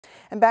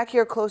And back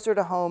here closer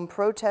to home,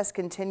 protests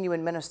continue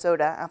in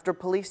Minnesota after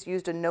police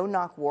used a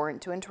no-knock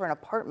warrant to enter an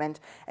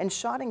apartment and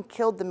shot and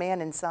killed the man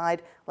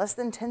inside less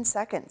than 10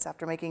 seconds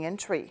after making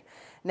entry.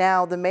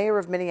 Now, the mayor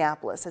of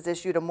Minneapolis has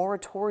issued a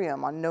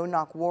moratorium on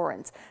no-knock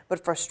warrants,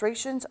 but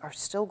frustrations are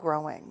still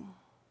growing.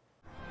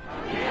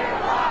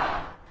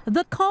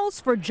 The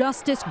calls for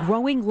justice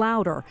growing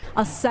louder.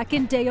 A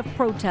second day of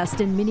protest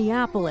in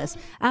Minneapolis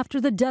after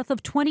the death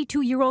of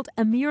 22-year-old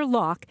Amir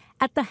Locke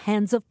at the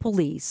hands of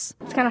police.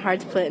 It's kind of hard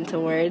to put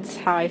into words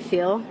how I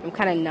feel. I'm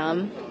kind of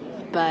numb,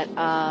 but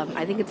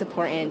I think it's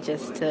important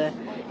just to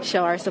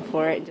show our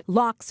support.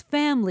 Locke's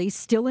family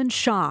still in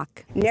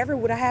shock. Never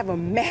would I have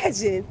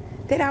imagined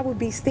that I would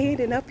be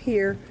standing up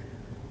here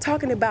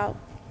talking about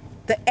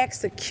the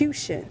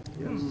execution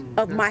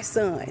of my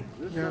son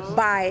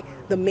by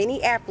the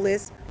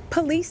Minneapolis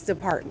Police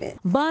Department.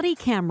 Body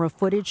camera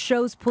footage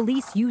shows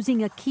police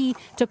using a key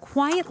to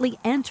quietly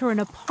enter an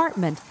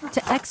apartment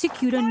to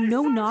execute a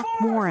no-knock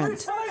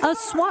warrant. A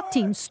SWAT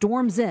team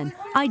storms in,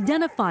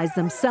 identifies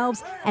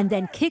themselves, and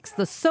then kicks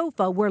the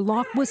sofa where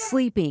Locke was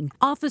sleeping.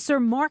 Officer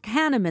Mark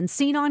Hanneman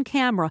seen on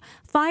camera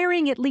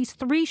firing at least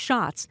 3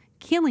 shots,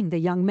 killing the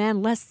young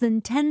man less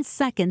than 10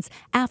 seconds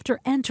after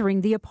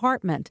entering the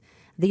apartment.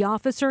 The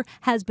officer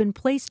has been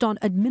placed on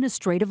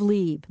administrative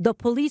leave. The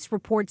police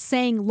report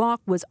saying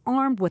Locke was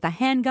armed with a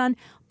handgun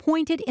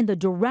pointed in the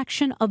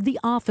direction of the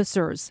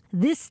officers.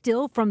 This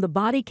still from the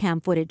body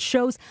cam footage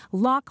shows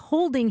Locke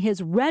holding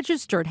his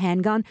registered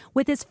handgun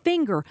with his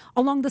finger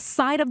along the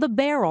side of the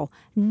barrel,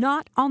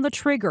 not on the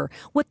trigger,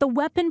 with the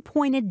weapon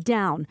pointed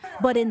down.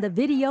 But in the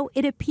video,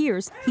 it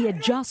appears he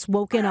had just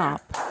woken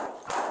up.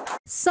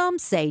 Some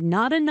say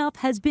not enough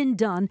has been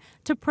done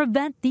to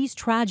prevent these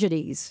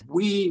tragedies.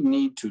 We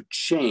need to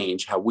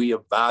change how we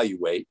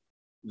evaluate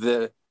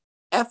the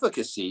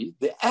efficacy,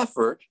 the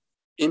effort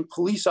in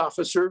police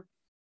officer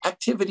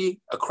activity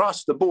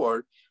across the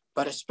board,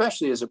 but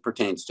especially as it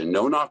pertains to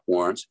no-knock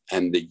warrants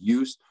and the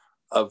use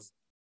of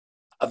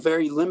a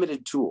very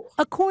limited tool.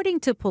 According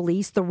to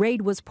police, the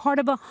raid was part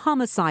of a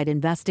homicide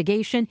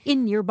investigation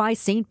in nearby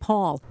St.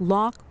 Paul.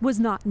 Locke was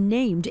not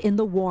named in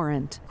the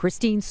warrant.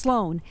 Christine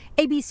Sloan,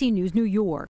 ABC News, New York.